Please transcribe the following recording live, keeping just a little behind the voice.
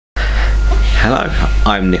Hello,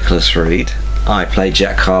 I'm Nicholas Reed. I play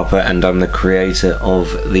Jack Harper and I'm the creator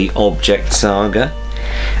of the Object Saga.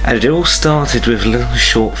 And it all started with a little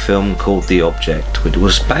short film called The Object, which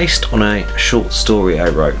was based on a short story I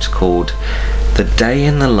wrote called The Day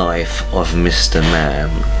in the Life of Mr.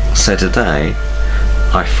 Man. So today,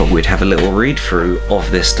 I thought we'd have a little read through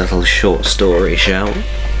of this little short story, shall we?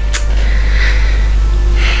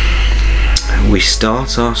 We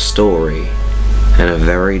start our story in a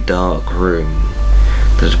very dark room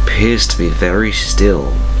that appears to be very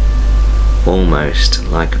still, almost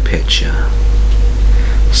like a picture.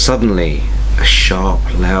 Suddenly, a sharp,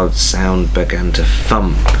 loud sound began to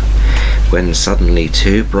thump when suddenly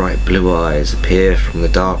two bright blue eyes appear from the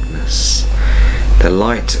darkness. The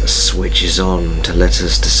light switches on to let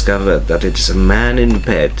us discover that it is a man in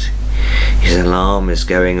bed. His alarm is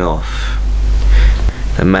going off.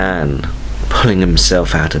 The man, pulling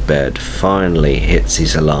himself out of bed, finally hits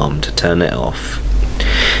his alarm to turn it off.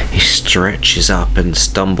 He stretches up and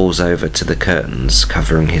stumbles over to the curtains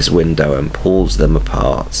covering his window and pulls them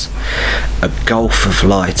apart. A gulf of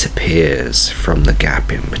light appears from the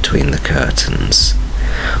gap in between the curtains,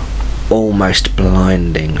 almost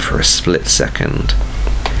blinding for a split second.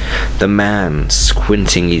 The man,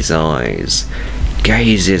 squinting his eyes,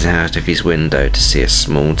 gazes out of his window to see a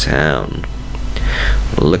small town,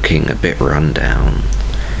 looking a bit run down.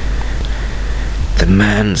 The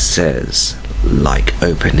man says, like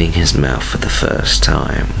opening his mouth for the first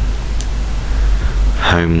time,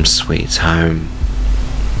 "Home sweet home."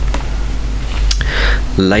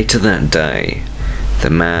 Later that day,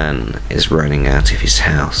 the man is running out of his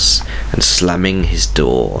house and slamming his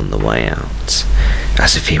door on the way out,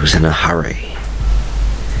 as if he was in a hurry.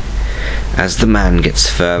 As the man gets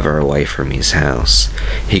further away from his house,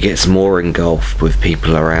 he gets more engulfed with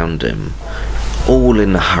people around him, all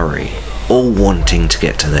in a hurry, all wanting to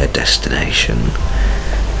get to their destination.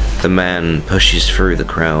 The man pushes through the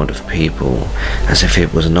crowd of people as if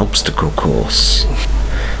it was an obstacle course,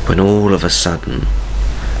 when all of a sudden,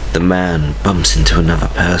 the man bumps into another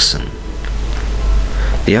person.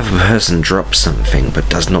 The other person drops something but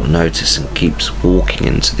does not notice and keeps walking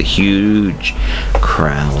into the huge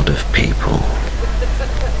crowd of people.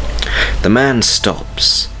 The man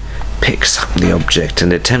stops, picks up the object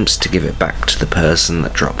and attempts to give it back to the person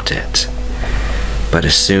that dropped it. But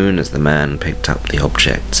as soon as the man picked up the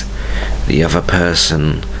object, the other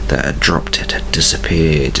person that had dropped it had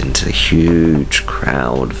disappeared into the huge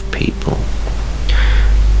crowd of people.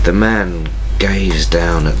 The man gazed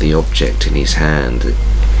down at the object in his hand.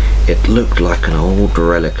 It looked like an old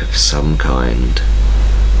relic of some kind,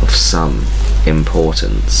 of some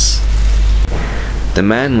importance. The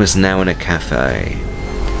man was now in a cafe,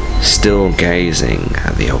 still gazing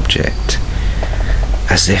at the object,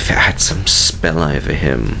 as if it had some spell over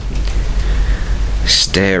him,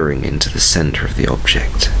 staring into the centre of the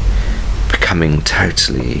object, becoming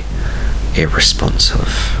totally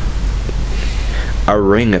irresponsive. A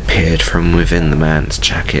ring appeared from within the man's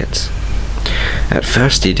jacket. At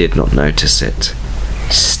first he did not notice it,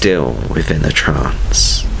 still within the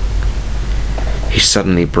trance. He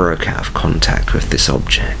suddenly broke out of contact with this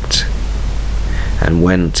object, and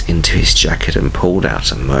went into his jacket and pulled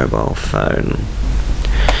out a mobile phone.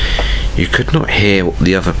 You could not hear what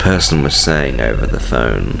the other person was saying over the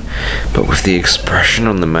phone, but with the expression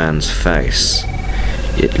on the man's face,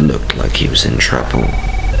 it looked like he was in trouble.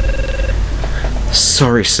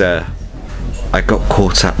 "Sorry, sir. I got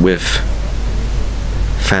caught up with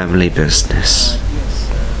family business,"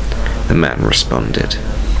 the man responded.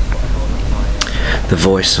 The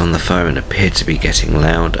voice on the phone appeared to be getting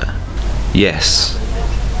louder. "Yes,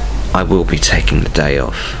 I will be taking the day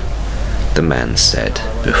off," the man said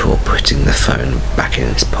before putting the phone back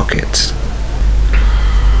in his pocket.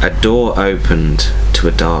 A door opened to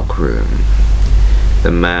a dark room.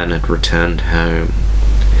 The man had returned home.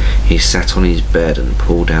 He sat on his bed and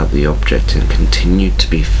pulled out the object and continued to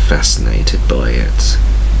be fascinated by it,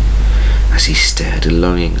 as he stared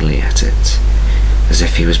longingly at it, as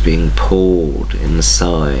if he was being pulled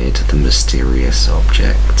inside the mysterious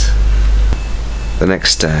object. The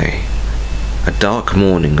next day, a dark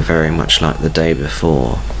morning very much like the day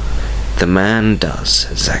before, the man does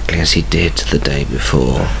exactly as he did the day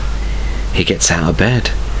before. He gets out of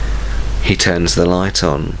bed. He turns the light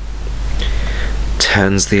on,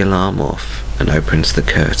 turns the alarm off and opens the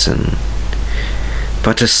curtain.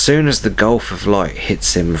 But as soon as the gulf of light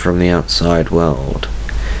hits him from the outside world,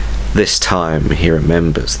 this time he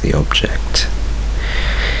remembers the object.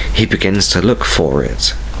 He begins to look for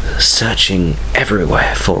it, searching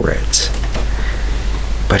everywhere for it.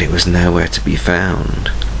 But it was nowhere to be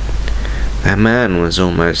found. The man was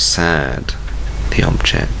almost sad the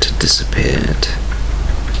object had disappeared.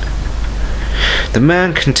 The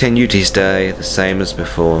man continued his day the same as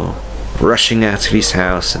before, rushing out of his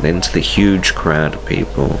house and into the huge crowd of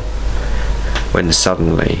people, when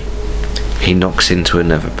suddenly he knocks into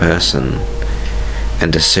another person,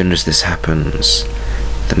 and as soon as this happens,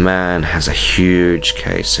 the man has a huge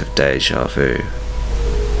case of deja vu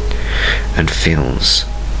and feels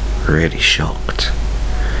really shocked.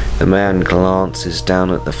 The man glances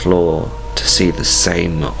down at the floor to see the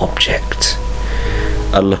same object.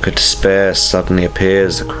 A look of despair suddenly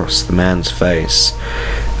appears across the man's face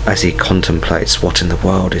as he contemplates what in the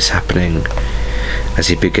world is happening, as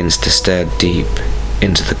he begins to stare deep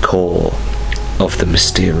into the core of the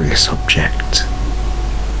mysterious object.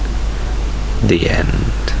 The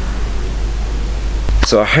end.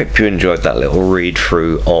 So I hope you enjoyed that little read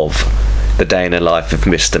through of The Day in the Life of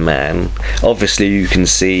Mr. Man. Obviously you can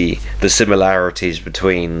see the similarities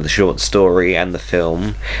between the short story and the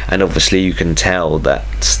film, and obviously you can tell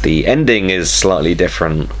that the ending is slightly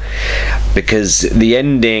different, because the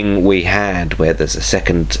ending we had where there's a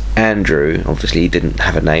second Andrew, obviously he didn't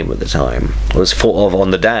have a name at the time, was thought of on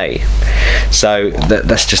the day. So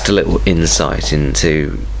that's just a little insight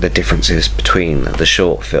into the differences between the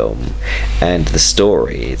short film and the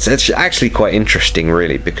story. It's actually quite interesting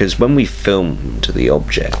really, because when we filmed the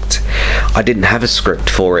object, I didn't have a script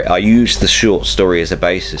for it. I used the short story as a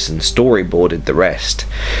basis and storyboarded the rest.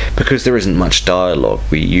 Because there isn't much dialogue,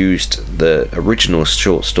 we used the original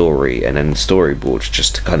short story and then storyboards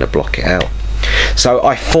just to kind of block it out. So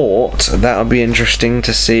I thought that would be interesting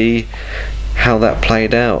to see how that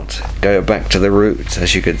played out. Go back to the roots,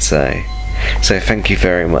 as you could say. So thank you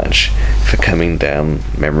very much for coming down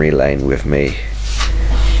memory lane with me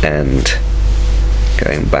and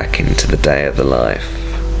going back into the day of the life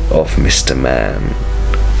of Mr. Man,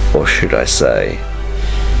 or should I say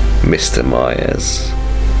Mr. Myers.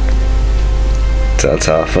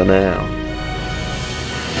 Ta-ta for now.